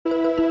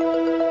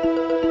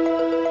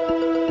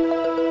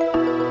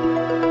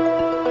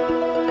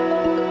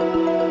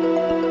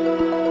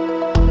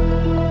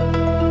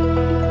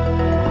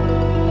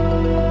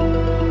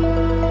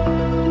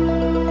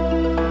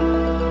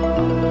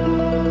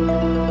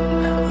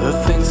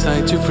things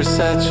I do for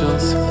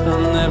Satchels,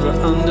 I'll never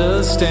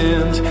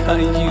understand. I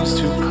used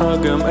to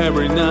pug them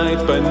every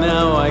night, but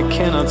now I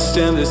cannot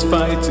stand this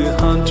fight. The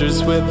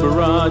hunters with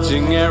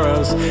barraging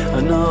arrows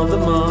and all the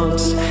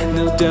mobs.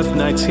 No death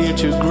knights here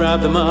to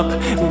grab them up.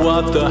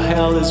 What the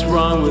hell is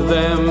wrong with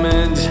them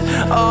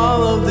and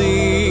all of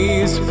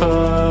these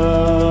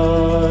pugs?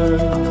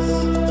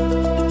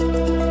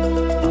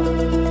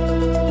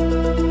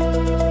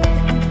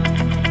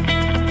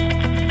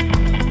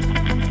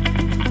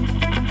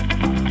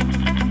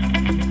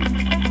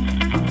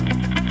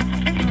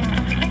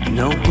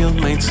 No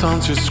guildmates on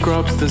to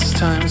scrubs this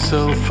time,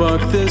 so fuck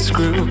this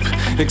group.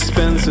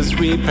 Expenses,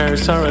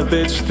 repairs are a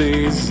bitch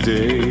these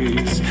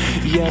days.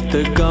 Yet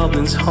the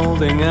goblins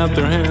holding out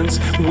their hands,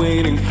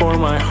 waiting for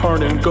my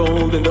heart and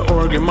gold in the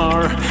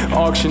Orgrimmar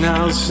auction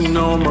house.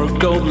 No more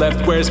gold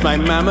left, where's my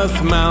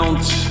mammoth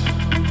mount?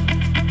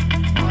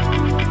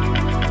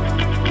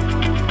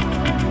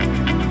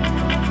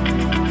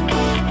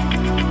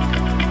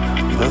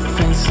 The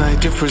things I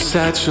do for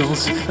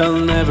Satchels, I'll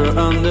never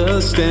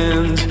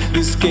understand.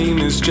 This game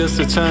is just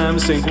a time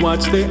sink.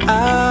 Watch the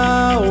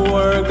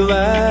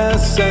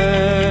hourglass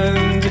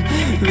and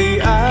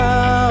the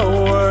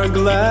hourglass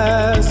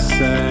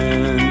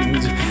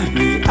and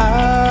the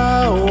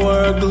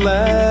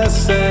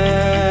hourglass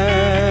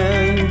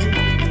and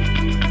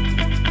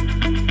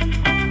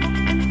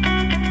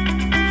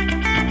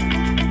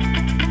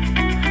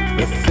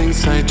the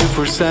things I do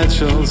for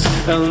Satchels,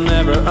 I'll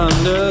never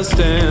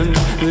understand.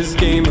 This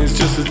game is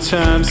just a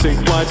time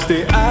sink. Watch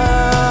the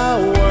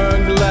hourglass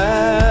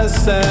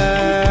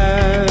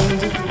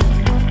and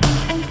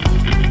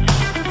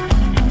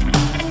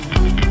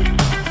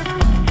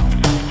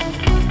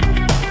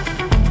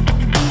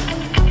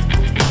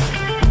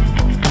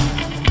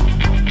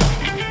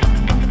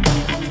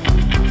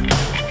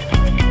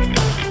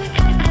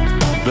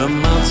the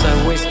mounts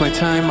I waste my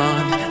time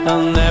on,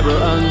 I'll never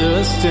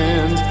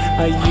understand.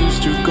 I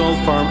used to gold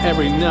farm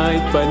every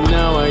night, but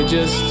now I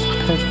just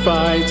pet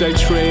fight. I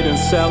trade and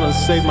sell and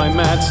save my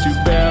mats to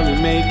barely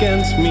make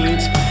ends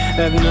meet.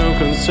 Have no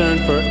concern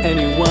for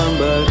anyone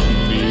but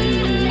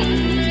me.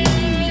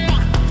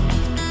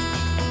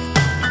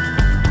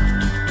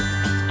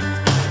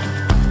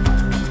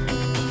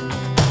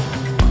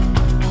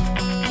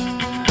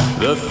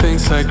 The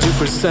things I do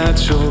for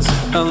Satchels,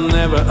 I'll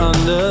never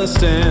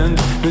understand.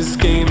 This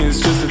game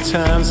is just a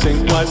time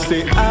sink. Watch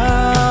the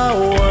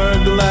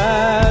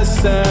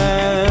hourglass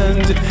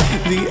and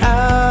the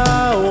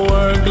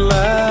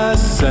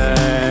hourglass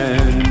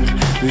and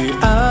the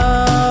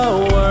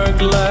hourglass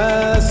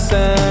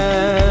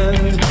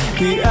and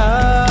the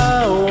hourglass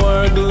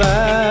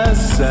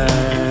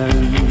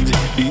and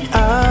the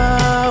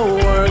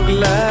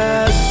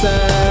hourglass and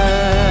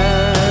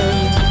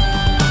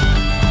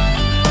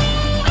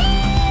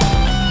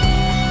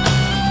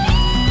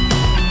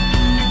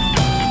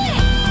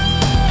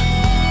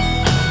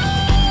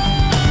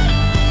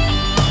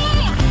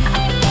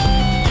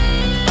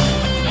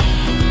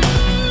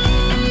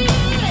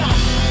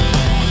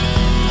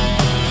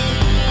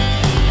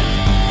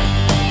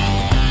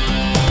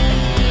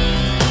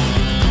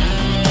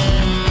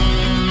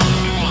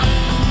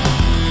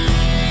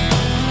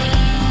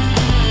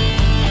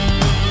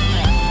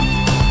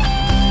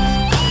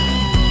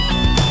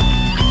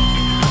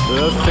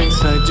the things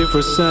I do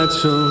for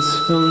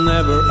Satchels, I'll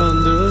never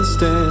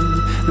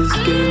understand. This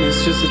game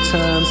is just a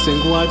time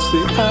sink. Watch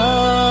the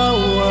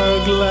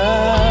hourglass.